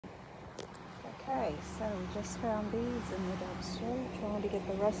Okay, so we just found these in the dumpster, trying to get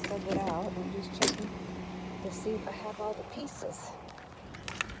the rest of it out. I'm just checking to see if I have all the pieces.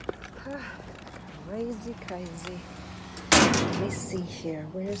 Crazy, crazy. Let me see here.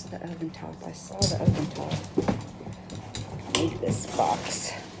 Where's the oven top? I saw the oven top. I need this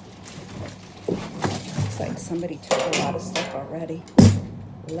box. Looks like somebody took a lot of stuff already.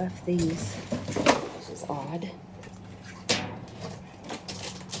 Left these, which is odd.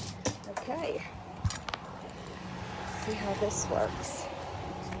 Okay. Let's see how this works.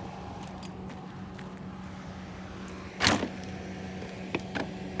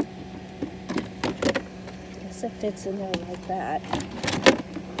 Guess it fits in there like that.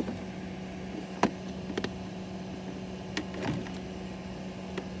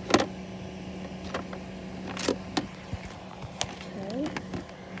 Okay.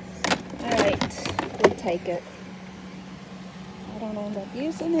 Alright, we'll take it. I don't end up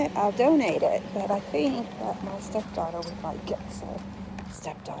using it, I'll donate it, but I think that my stepdaughter would like it, so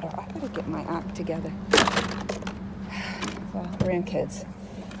stepdaughter, I gotta get my act together. Well, grandkids,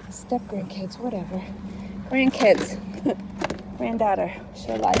 step-grandkids, whatever. Grandkids, granddaughter,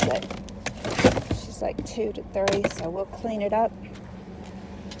 she'll like it. She's like 2 to 3, so we'll clean it up.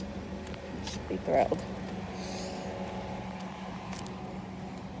 She'll be thrilled.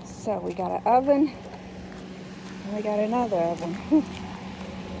 So we got an oven, and we got another oven.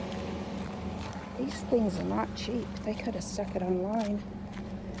 These things are not cheap. They could have stuck it online.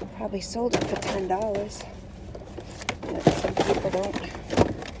 Probably sold it for $10. But some people don't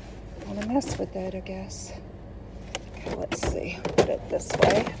want to mess with it, I guess. Okay, let's see. Put it this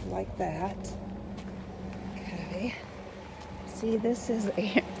way, like that. Okay. See, this is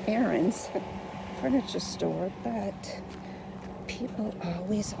Aaron's furniture store, but people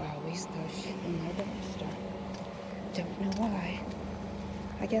always throw shit in their dumpster. Don't know why.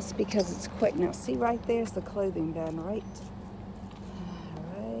 I guess because it's quick. Now see, right there's the clothing bin, right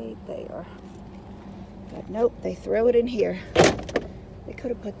there. But nope, they throw it in here. They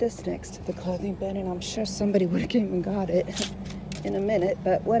could have put this next to the clothing bin, and I'm sure somebody would have came and got it in a minute,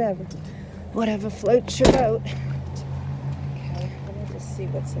 but whatever. Whatever floats your boat. Okay, let me just see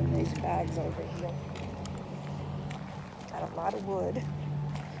what's in these bags over here. Got a lot of wood.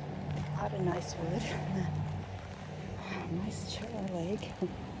 A lot of nice wood. Nice chair leg.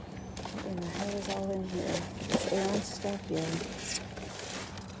 And the hair is all in here. This Aaron stuff, yeah.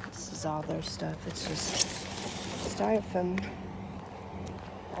 This is all their stuff. It's just styrofoam.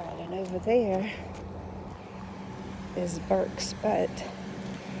 Alright, and over there is Burke's, but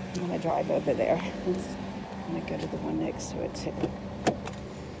I'm going to drive over there. I'm going to go to the one next to it too.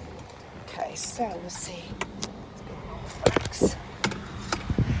 Okay, so we'll see. Burke's.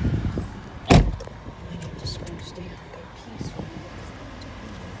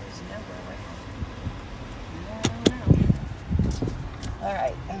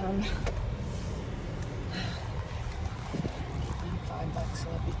 Alright, $5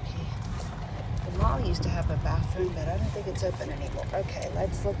 LBP. The mall used to have a bathroom, but I don't think it's open anymore. Okay,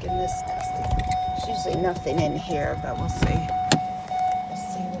 let's look in this dusty. There's usually nothing in here, but we'll see.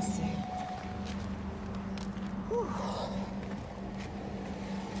 We'll see. Whew.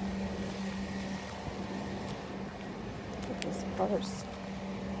 Look at this purse.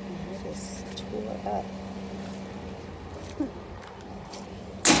 It is tore up.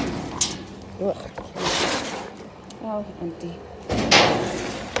 Ugh. Oh, empty.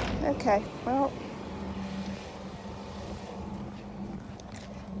 Okay, well,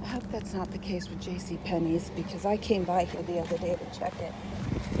 I hope that's not the case with JCPenney's, because I came by here the other day to check it.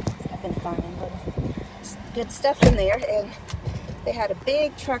 I've been finding little good stuff in there, and they had a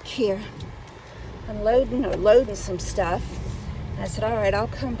big truck here unloading or loading some stuff. And I said, all right, I'll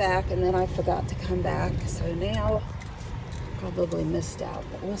come back, and then I forgot to come back, so now probably missed out,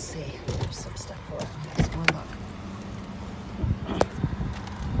 but we'll see. There's some stuff for it. Let's go look.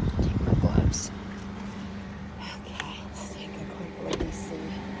 Take my gloves. Okay, let's take a quick look and see.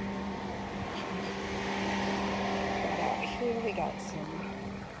 Right out here we got some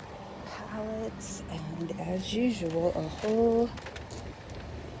pallets, and as usual, a whole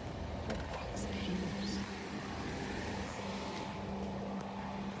box of hammers.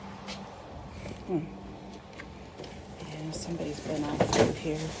 Somebody's been out through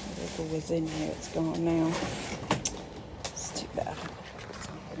here. Whatever was in here, it's gone now. It's too bad.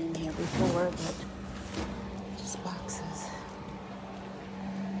 Something in here before, but just boxes.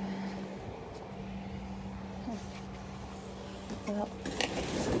 Well,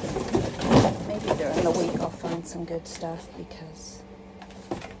 maybe during the week I'll find some good stuff, because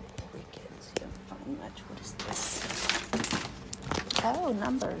weekends you don't find much. What is this? Oh,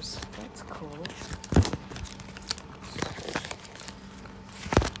 numbers. That's cool.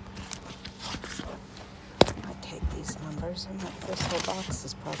 I'll take these numbers. And this whole box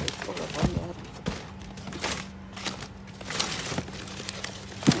is probably full of them yet.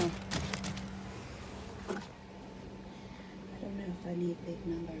 I don't know if I need big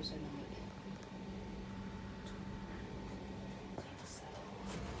numbers or not. So,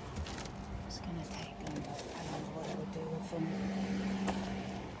 I'm just going to take them, but I don't know what I would do with them.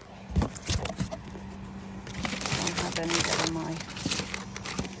 I don't have any that are my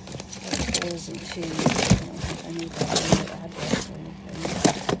fours and twos. I don't have any that are in the address or anything.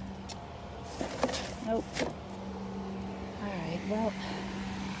 Nope. Alright, well,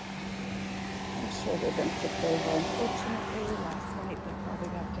 I'm sure they've been picked over. Unfortunately, last night they probably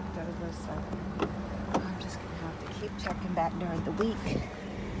got picked over, so I'm just going to have to keep checking back during the week.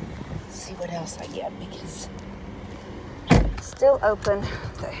 See what else I get, because still open.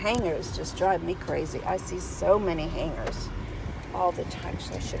 The hangers just drive me crazy. I see so many hangers all the time.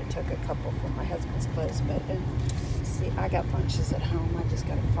 Actually, I should have took a couple from my husband's clothes, but see, I got bunches at home. I just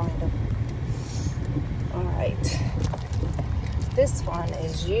got to find them. All right. This one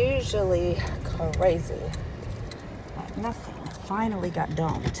is usually crazy. Nothing. Finally got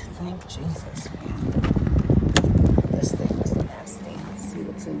dumped. Thank Jesus, man. This thing was nasty. Let's see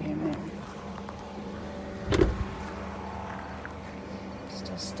what's in here now.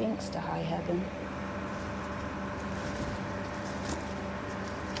 Still stinks to high heaven.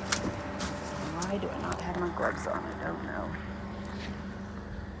 Why do I not have my gloves on? I don't know.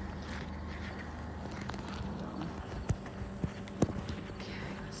 Okay,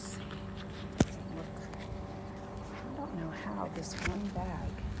 let's see. Look. I don't know how this one bag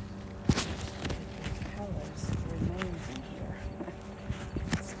with these colors.